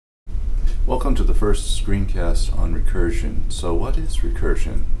Welcome to the first screencast on recursion. So what is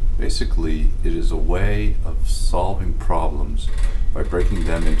recursion? Basically, it is a way of solving problems by breaking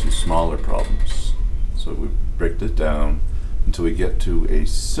them into smaller problems. So we break it down until we get to a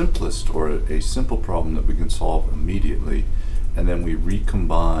simplest or a simple problem that we can solve immediately, and then we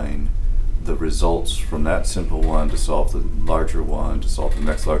recombine the results from that simple one to solve the larger one, to solve the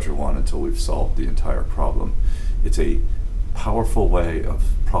next larger one, until we've solved the entire problem. It's a powerful way of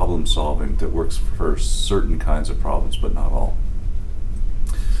problem solving that works for certain kinds of problems, but not all.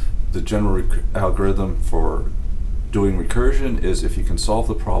 The general algorithm for doing recursion is if you can solve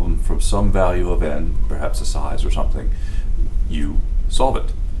the problem from some value of n, perhaps a size or something, you solve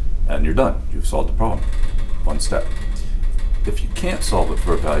it and you're done. You've solved the problem. One step. If you can't solve it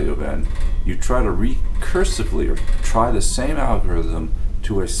for a value of n, you try to recursively or try the same algorithm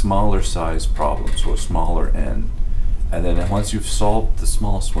to a smaller size problem, so a smaller n. And then once you've solved the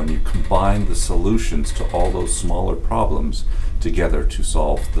smallest one, you combine the solutions to all those smaller problems together to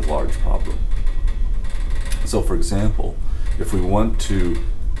solve the large problem. So for example, if we want to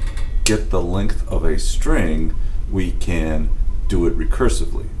get the length of a string, we can do it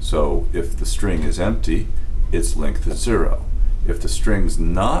recursively. So if the string is empty, its length is 0. If the string's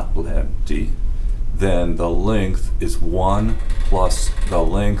not empty, then the length is 1 plus the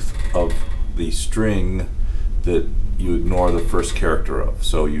length of the string that you ignore the first character of.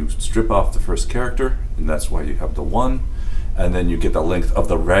 So you strip off the first character, and that's why you have the 1, and then you get the length of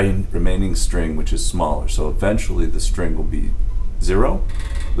the remaining string, which is smaller. So eventually the string will be 0,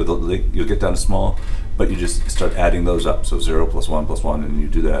 you'll get down to small, but you just start adding those up. So 0 plus 1 plus 1, and you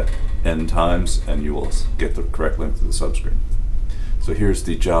do that n times, and you will get the correct length of the substring. So here's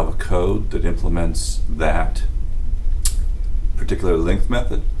the Java code that implements that particular length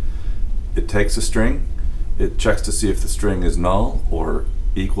method. It takes a string, it checks to see if the string is null or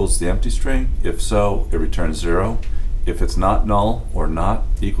equals the empty string. If so, it returns 0. If it's not null or not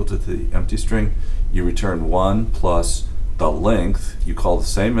equal to the empty string, you return 1 plus the length, you call the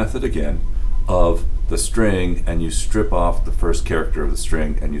same method again, of the string, and you strip off the first character of the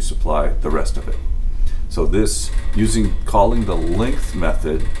string and you supply the rest of it. So this, calling the length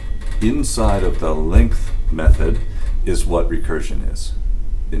method inside of the length method, is what recursion is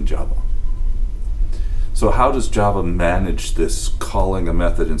in Java. So how does Java manage this calling a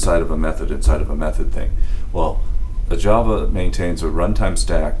method inside of a method inside of a method thing? Well, Java maintains a runtime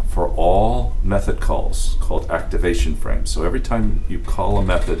stack for all method calls called activation frames. So every time you call a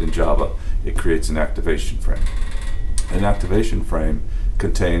method in Java, it creates an activation frame. An activation frame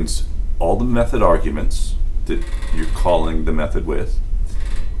contains all the method arguments that you're calling the method with,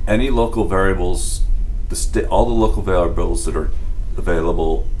 any local variables, all the local variables that are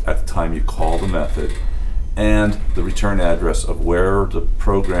available at the time you call the method, and the return address of where the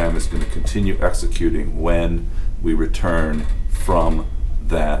program is going to continue executing when we return from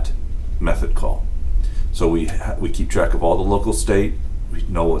that method call. So we keep track of all the local state, we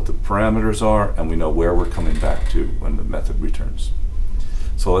know what the parameters are, and we know where we're coming back to when the method returns.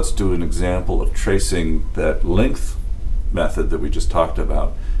 So let's do an example of tracing that length method that we just talked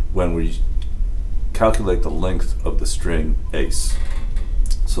about when we calculate the length of the string ace.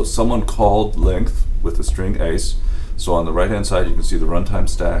 So someone called length with the string ace. So on the right hand side you can see the runtime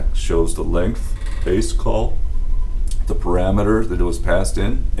stack shows the length ace call, the parameter that it was passed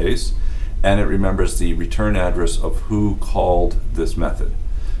in, ace, and it remembers the return address of who called this method.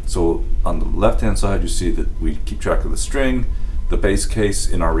 So on the left hand side you see that we keep track of the string. The base case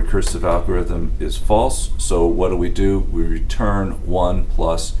in our recursive algorithm is false, so what do? We return 1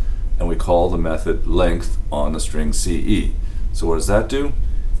 plus, and we call the method length on the string CE. So what does that do?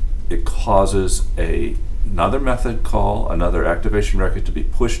 It causes another method call, another activation record, to be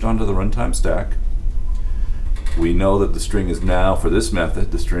pushed onto the runtime stack. We know that the string is now, for this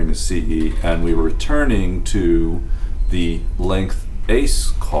method, the string is CE, and we were returning to the length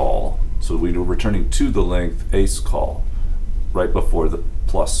ace call. So we were returning to the length ace call right before the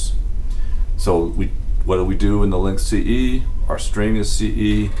plus. So what do we do in the length CE? Our string is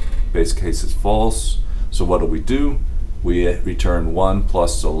CE, base case is false. So what do? We return 1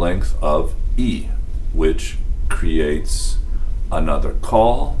 plus the length of E, which creates another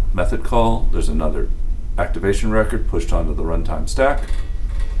call, method call. There's another activation record pushed onto the runtime stack.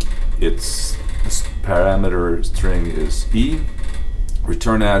 Its parameter string is E.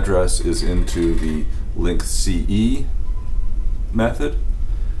 Return address is into the length CE method,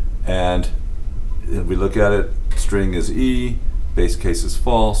 and we look at it, string is E, base case is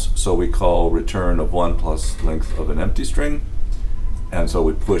false, so we call return of 1 plus length of an empty string, and so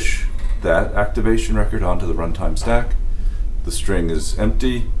we push that activation record onto the runtime stack. the string is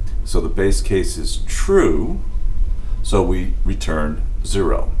empty, so the base case is true, so we return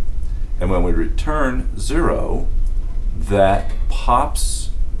 0. And when we return 0, that pops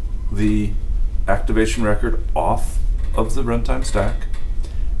the activation record off of the runtime stack,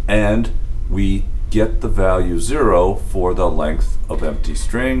 and we get the value 0 for the length of empty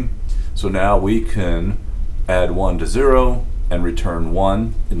string. So now we can add 1 to 0 and return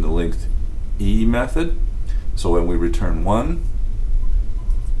 1 in the length E method. So when we return 1,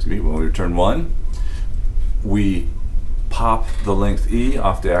 we pop the length E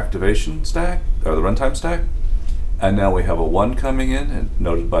off the activation stack, or the runtime stack, and now we have a 1 coming in, and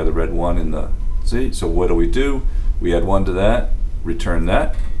noted by the red 1 in the Z. So what do? We add 1 to that, return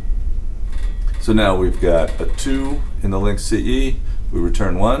that. So now we've got a 2 in the length CE, we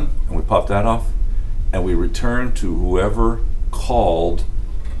return 1, and we pop that off, and we return to whoever called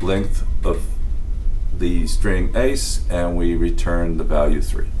length of the string ace, and we return the value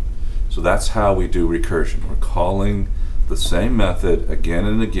 3. So that's how we do recursion. We're calling the same method again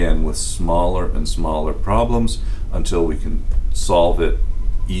and again with smaller and smaller problems until we can solve it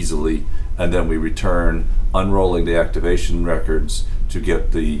easily, and then we return unrolling the activation records to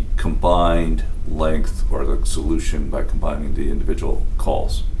get the combined length or the solution by combining the individual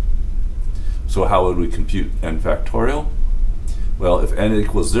calls. So how would we compute n factorial? Well, if n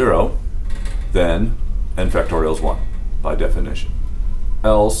equals 0, then n factorial is 1 by definition.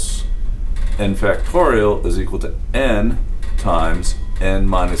 Else, n factorial is equal to n times n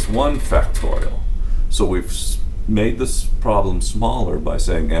minus 1 factorial. So we've made this problem smaller by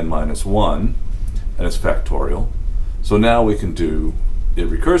saying n minus 1, and it's factorial. So now we can do it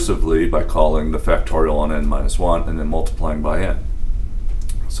recursively by calling the factorial on n minus 1 and then multiplying by n.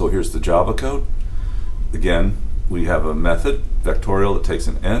 So here's the Java code. Again, we have a method, factorial, that takes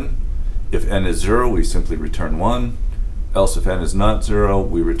an n. If n is 0, we simply return 1. Else, if n is not 0,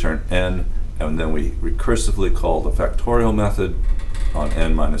 we return n, and then we recursively call the factorial method on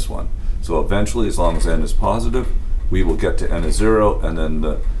n minus 1. So eventually, as long as n is positive, we will get to n is 0, and then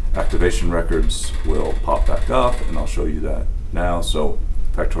the activation records will pop back up, and I'll show you that now. So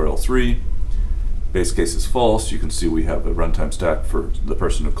factorial 3, base case is false. You can see we have a runtime stack for the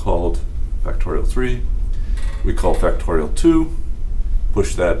person who called factorial 3. We call factorial 2,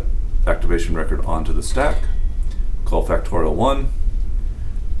 push that activation record onto the stack. Call factorial 1,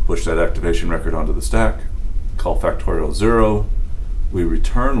 push that activation record onto the stack. Call factorial 0, we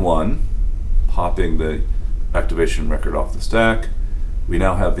return 1, popping the activation record off the stack. We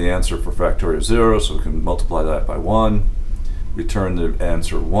now have the answer for factorial 0, so we can multiply that by 1, return the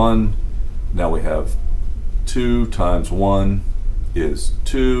answer 1. Now we have 2 times 1 is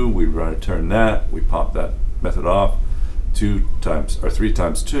 2, we return that, we pop that method off. 3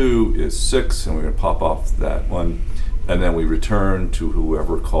 times 2 is 6, and we're going to pop off that one, and then we return to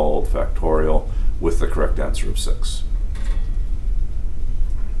whoever called factorial with the correct answer of 6.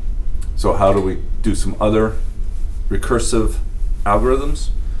 So how do we do some other recursive algorithms?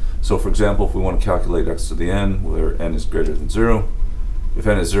 So for example, if we want to calculate x to the n where n is greater than 0, if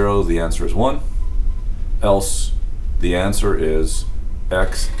n is 0, the answer is 1. Else, the answer is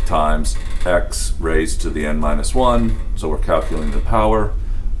x times x raised to the n minus 1. So we're calculating the power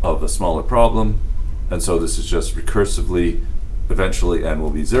of a smaller problem. And so this is just recursively, eventually n will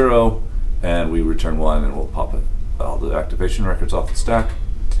be 0, and we return 1, and we'll pop all the activation records off the stack.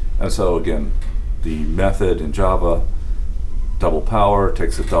 And so again, the method in Java, double power,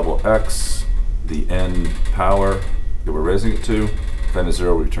 takes a double x, the n power that we're raising it to. If n is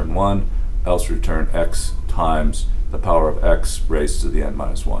 0, we return 1, else return x times the power of x raised to the n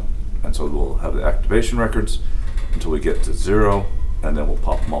minus 1. And so we'll have the activation records until we get to 0, and then we'll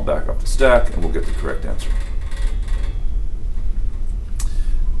pop them all back off the stack, and we'll get the correct answer.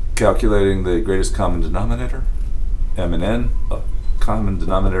 Calculating the greatest common denominator, m and n, a common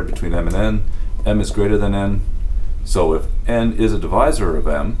denominator between m and n. M is greater than n, so if n is a divisor of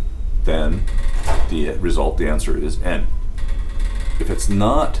m, then the result, the answer is n. If it's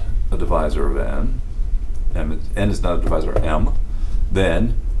not a divisor of n is not a divisor of m,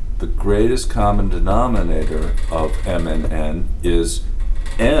 then the greatest common denominator of m and n is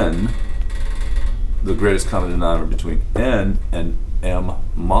n, the greatest common denominator between n and m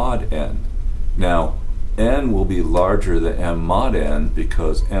mod n. Now, n will be larger than m mod n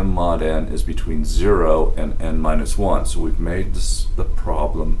because m mod n is between 0 and n minus 1. So we've made the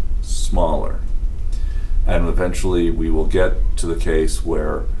problem smaller. And eventually we will get to the case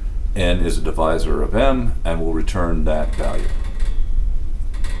where n is a divisor of m, and we'll return that value.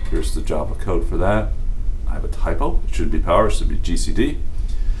 Here's the Java code for that. I have a typo. It should be power, it should be GCD.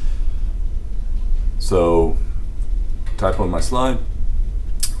 So typo in my slide.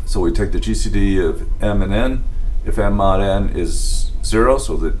 So we take the GCD of m and n. If m mod n is 0,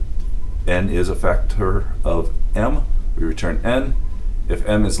 so that n is a factor of m, we return n. If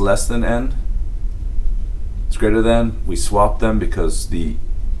m is less than n, it's greater than, we swap them because the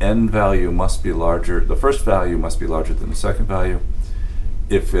n value must be larger, the first value must be larger than the second value.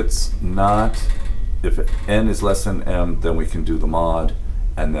 If it's not, if n is less than m, then we can do the mod,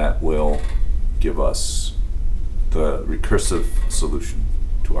 and that will give us the recursive solution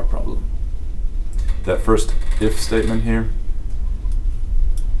to our problem. That first if statement here,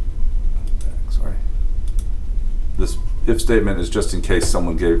 sorry, this if statement is just in case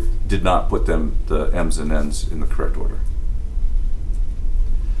someone did not put the m's and n's in the correct order.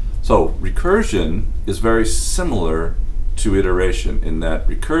 So recursion is very similar to iteration in that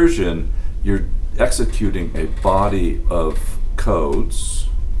recursion, you're executing a body of codes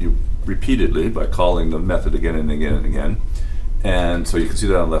repeatedly by calling the method again and again and again. And so you can see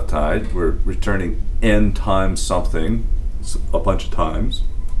that on the left side, we're returning n times something a bunch of times.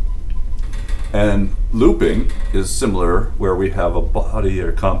 And looping is similar, where we have a body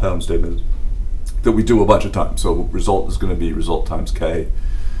or compound statement that we do a bunch of times. So result is going to be result times k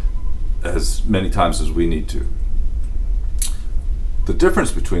as many times as we need to. The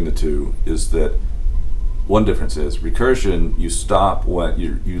difference between the two is that one difference is recursion, you stop when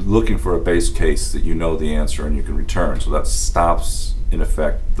you're looking for a base case that you know the answer and you can return. So that stops, in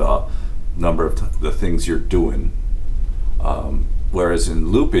effect, the number of the things you're doing. Whereas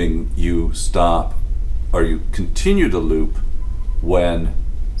in looping, you stop or you continue to loop when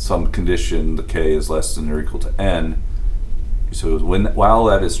some condition, the k is less than or equal to n. So while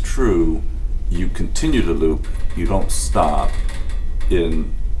that is true, you continue to loop, you don't stop.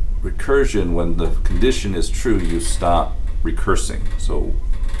 In recursion, when the condition is true, you stop recursing. So,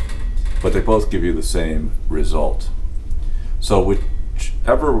 but they both give you the same result. So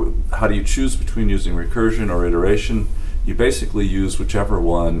how do you choose between using recursion or iteration? You basically use whichever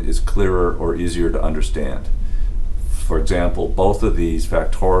one is clearer or easier to understand. For example, both of these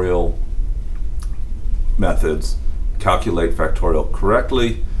factorial methods calculate factorial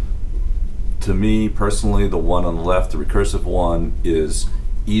correctly. To me personally, the one on the left, the recursive one, is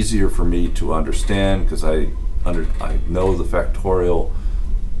easier for me to understand because I know the factorial,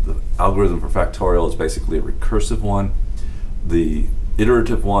 the algorithm for factorial is basically a recursive one. The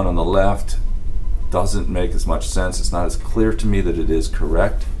iterative one on the left doesn't make as much sense. It's not as clear to me that it is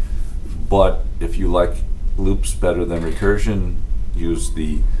correct, but if you like loops better than recursion, use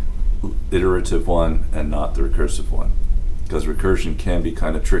the iterative one and not the recursive one, because recursion can be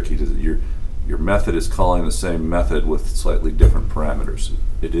kind of tricky. Your method is calling the same method with slightly different parameters.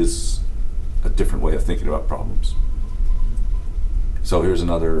 It is a different way of thinking about problems. So here's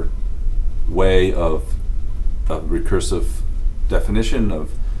another way of recursive definition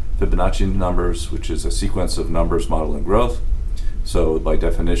of Fibonacci numbers, which is a sequence of numbers modeling growth. So by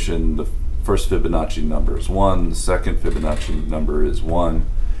definition, the first Fibonacci number is 1, the second Fibonacci number is 1,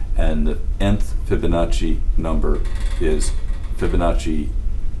 and the nth Fibonacci number is Fibonacci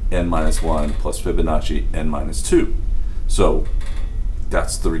n minus 1 plus Fibonacci n minus 2. So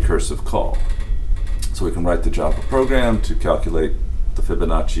that's the recursive call. So we can write the Java program to calculate the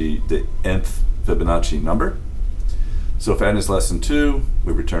Fibonacci, the nth Fibonacci number. So if n is less than 2,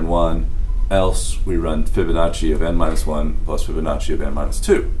 we return 1, else we run Fibonacci of n minus 1 plus Fibonacci of n minus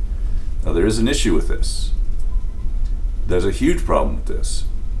 2. Now there is an issue with this. There's a huge problem with this.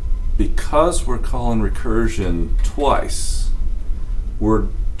 Because we're calling recursion twice, we're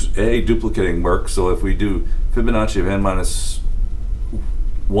duplicating work. So if we do Fibonacci of n minus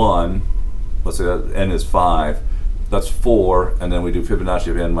 1, let's say that n is 5, that's 4, and then we do Fibonacci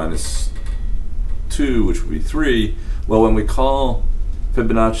of n minus 2, which would be 3. Well, when we call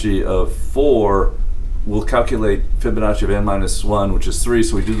Fibonacci of 4, we'll calculate Fibonacci of n minus 1, which is 3,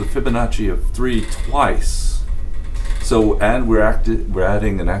 so we do the Fibonacci of 3 twice. So, and we're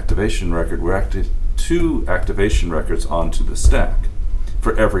adding an activation record. We're adding 2 activation records onto the stack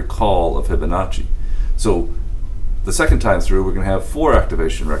for every call of Fibonacci. So the second time through, we're going to have 4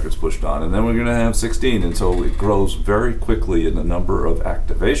 activation records pushed on, and then we're going to have 16, and so it grows very quickly in the number of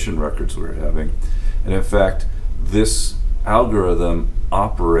activation records we're having. And in fact, this algorithm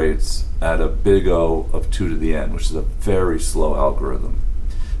operates at a big O of 2 to the n, which is a very slow algorithm.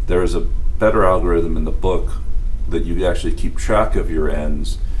 There is a better algorithm in the book that you actually keep track of your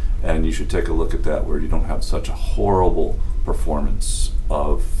n's, and you should take a look at that, where you don't have such a horrible performance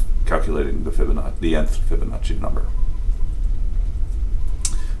of calculating the nth Fibonacci number.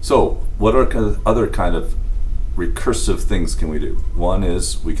 So what are other kind of recursive things can we do? One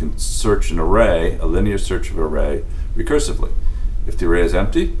is we can search an array, a linear search of an array, recursively. If the array is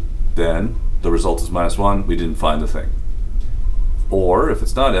empty, then the result is -1, we didn't find the thing. Or if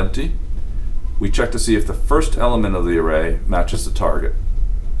it's not empty, we check to see if the first element of the array matches the target.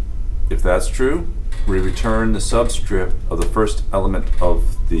 If that's true, we return the subscript of the first element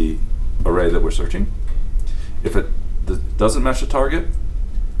of the array that we're searching. If it doesn't match the target,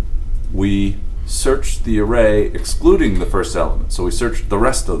 we search the array excluding the first element. So we search the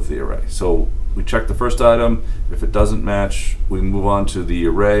rest of the array. So we check the first item. If it doesn't match, we move on to the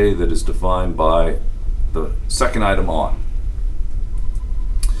array that is defined by the second item on.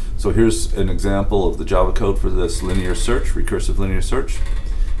 So here's an example of the Java code for this linear search, recursive linear search.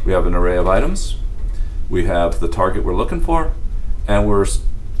 We have an array of items. We have the target we're looking for, and we're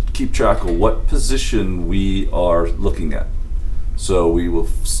keep track of what position we are looking at. So we will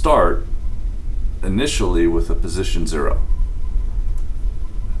start initially with a position 0.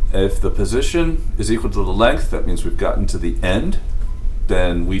 If the position is equal to the length, that means we've gotten to the end,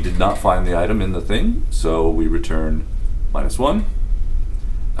 then we did not find the item in the thing, so we return -1.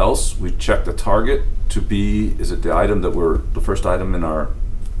 Else we check the target to be, is it the item that we're, the first item in our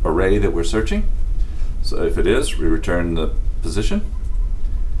array that we're searching? So if it is, we return the position.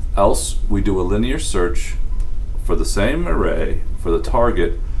 Else we do a linear search for the same array for the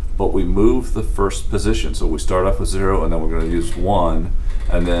target, but we move the first position. So we start off with 0, and then we're going to use 1,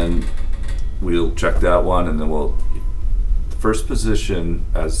 and then we'll check that one, and then we'll, the first position,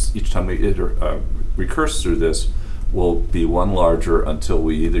 as each time we recurse through this, will be 1 larger until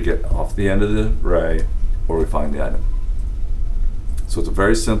we either get off the end of the array or we find the item. So it's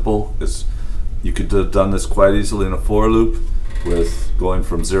very simple. You could have done this quite easily in a for loop with going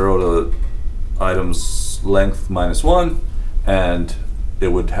from 0 to item's length -1, and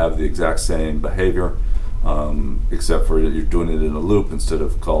it would have the exact same behavior, except for you're doing it in a loop instead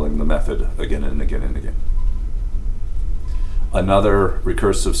of calling the method again and again and again. Another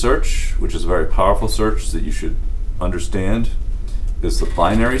recursive search, which is a very powerful search that you should understand, is the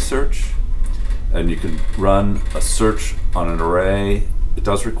binary search. And you can run a search on an array. It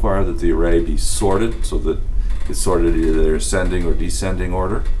does require that the array be sorted, so that it's sorted either ascending or descending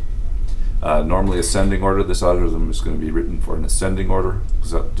order. Normally ascending order. This algorithm is going to be written for an ascending order,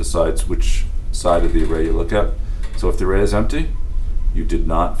 because that decides which side of the array you look at. So if the array is empty, you did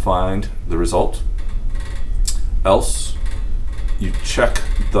not find the result. Else, you check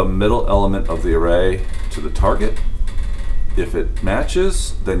the middle element of the array to the target. If it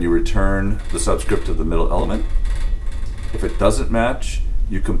matches, then you return the subscript of the middle element. If it doesn't match,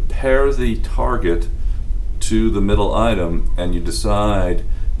 you compare the target to the middle item, and you decide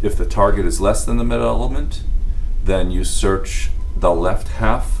if the target is less than the middle element, then you search the left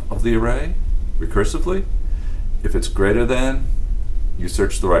half of the array recursively. If it's greater than, you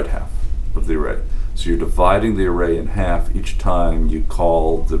search the right half of the array. So you're dividing the array in half each time you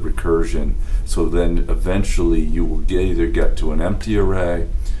call the recursion. So then eventually you will either get to an empty array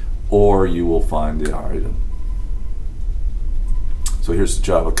or you will find the item. So here's the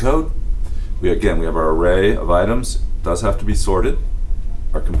Java code. We have our array of items. It does have to be sorted.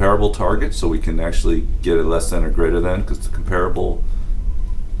 Our comparable target, so we can actually get it less than or greater than, because the comparable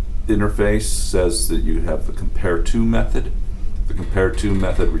interface says that you have the compare to method. The compare to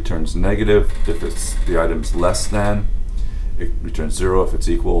method returns negative if it's the item's less than. It returns 0 if it's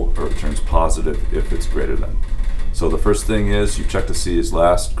equal, or it returns positive if it's greater than. So the first thing is you check to see is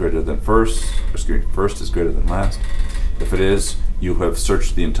last greater than first, or excuse me, first is greater than last. If it is, you have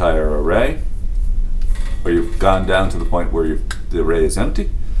searched the entire array, or you've gone down to the point where the array is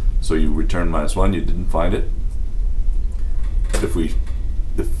empty, so you return -1, you didn't find it. If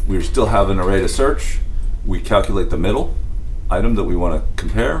we still have an array to search, we calculate the middle item that we want to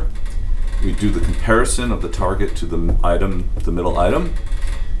compare. We do the comparison of the target to the item, the middle item,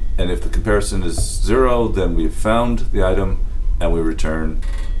 and if the comparison is 0, then we've found the item, and we return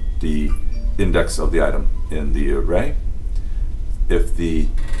the index of the item in the array. If the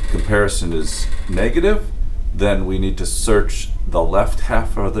comparison is negative, then we need to search the left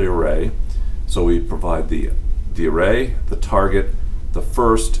half of the array. So we provide the array, the target, the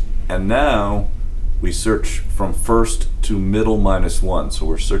first, and now we search from first to middle -1. So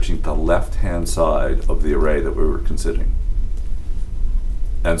we're searching the left-hand side of the array that we were considering.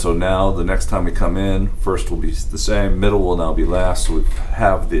 And so now the next time we come in, first will be the same, middle will now be last, so we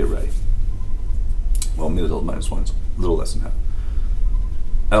have the array. Well, middle -1 is a little less than half.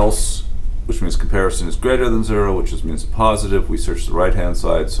 Else, which means comparison is greater than 0, which just means positive, we search the right-hand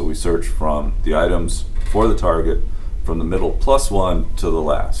side, so we search from the items for the target from the middle +1 to the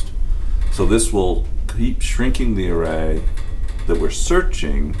last. So this will keep shrinking the array that we're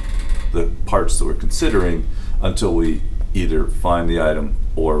searching, the parts that we're considering, until we either find the item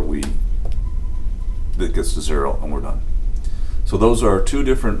or that gets to 0 and we're done. So those are two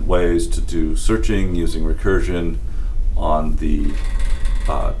different ways to do searching using recursion on the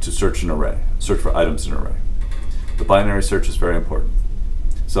to search an array, search for items in an array. The binary search is very important.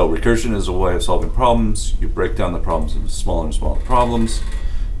 So recursion is a way of solving problems. You break down the problems into smaller and smaller problems.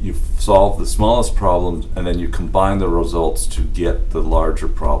 You solve the smallest problems, and then you combine the results to get the larger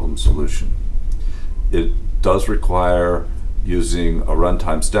problem solution. It does require using a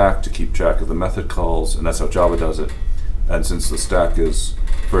runtime stack to keep track of the method calls, and that's how Java does it. And since the stack is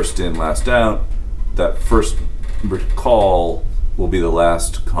first in, last out, that first call will be the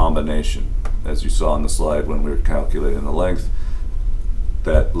last combination. As you saw on the slide when we were calculating the length,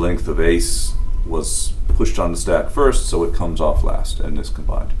 that length of ace was pushed on the stack first, so it comes off last and is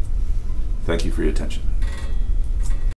combined. Thank you for your attention.